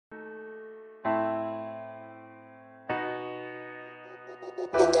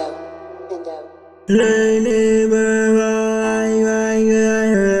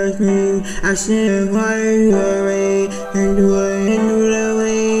I stand wide away into the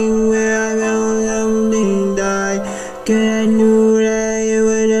lane where I know something died. Can I do that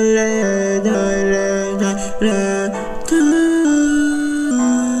with a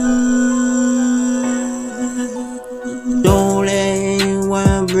Don't let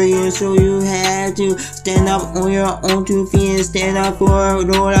anyone break you, so you had to stand up on your own 2 feet and stand up for a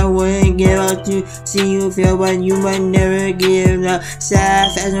Lord. I wouldn't give up to see you fail, but you might never give up.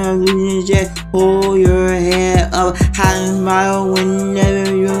 Sad fashion of losing, just hold your head up high and smile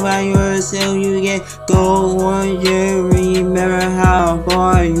whenever you find yourself. You can go on, just remember how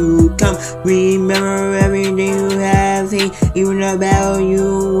far you come. Remember everything you have seen, even the battle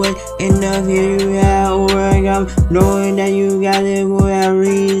you win, and the fear you have overcome. Knowing that you got it for a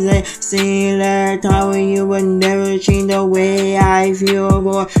reason. Seeing that time when you would never change the way I feel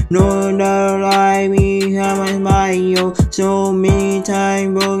for knowing the life becomes my own. So many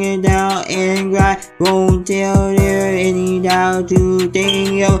times broken down and cry. Won't tell there any doubt to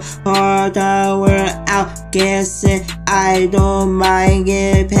think of hard time where out guessing. I don't mind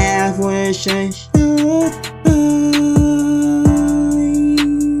get past for the sunshine.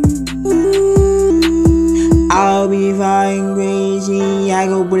 I'll be fine, crazy, I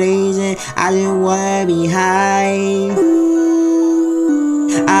go blazing, I just wanna be high.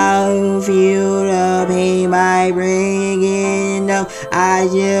 I feel the pain, my brain getting numb. I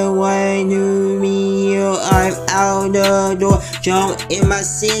just want to be healed. I'm out the door, jump in my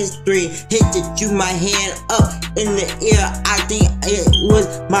 6th grade, hit the juke, my hand up in the air. I think it was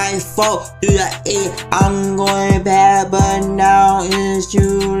my fault through the air. I'm going bad, but now it's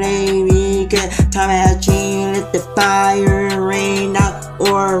too late because time has changed. Let the fire rain out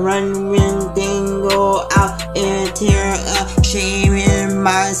or run when things go out and tear up. Shaming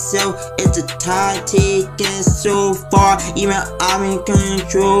myself, it's a time taken so far. Even I'm in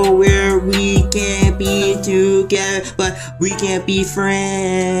control where we can't be together, but we can't be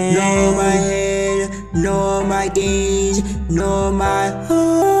friends. Know my head, know my gaze, know my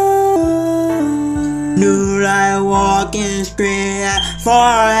heart. Knew I walking straight as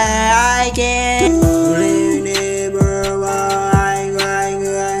far as I can.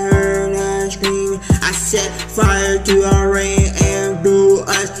 I set fire to the rain and threw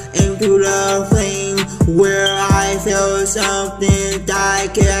us into the flame where I felt something die,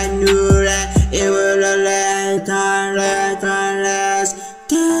 cause I knew that it was the last time.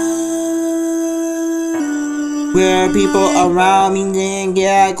 Where people around me didn't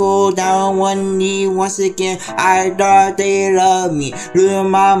get, I go down one knee once again. I thought they loved me, losing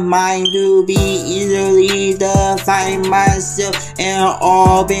my mind to be easily define myself and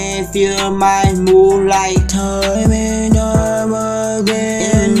all been feel my moonlight time and time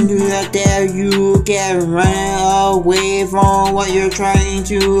again. Into the depth you get running away from what you're trying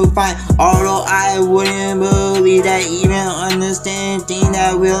to find. Although I wouldn't believe that, even understand things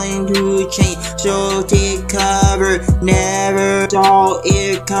that willing to change. So take cover, never saw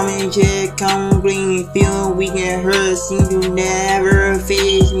it coming, just come green. Feel weak and hurt, seem to never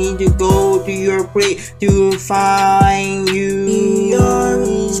face me. To go to your place to find you. Your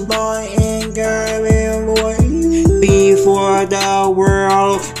response and carrying for you. Before the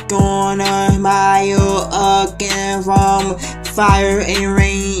world gonna smile again from fire and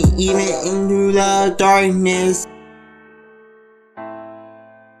rain, even into the darkness.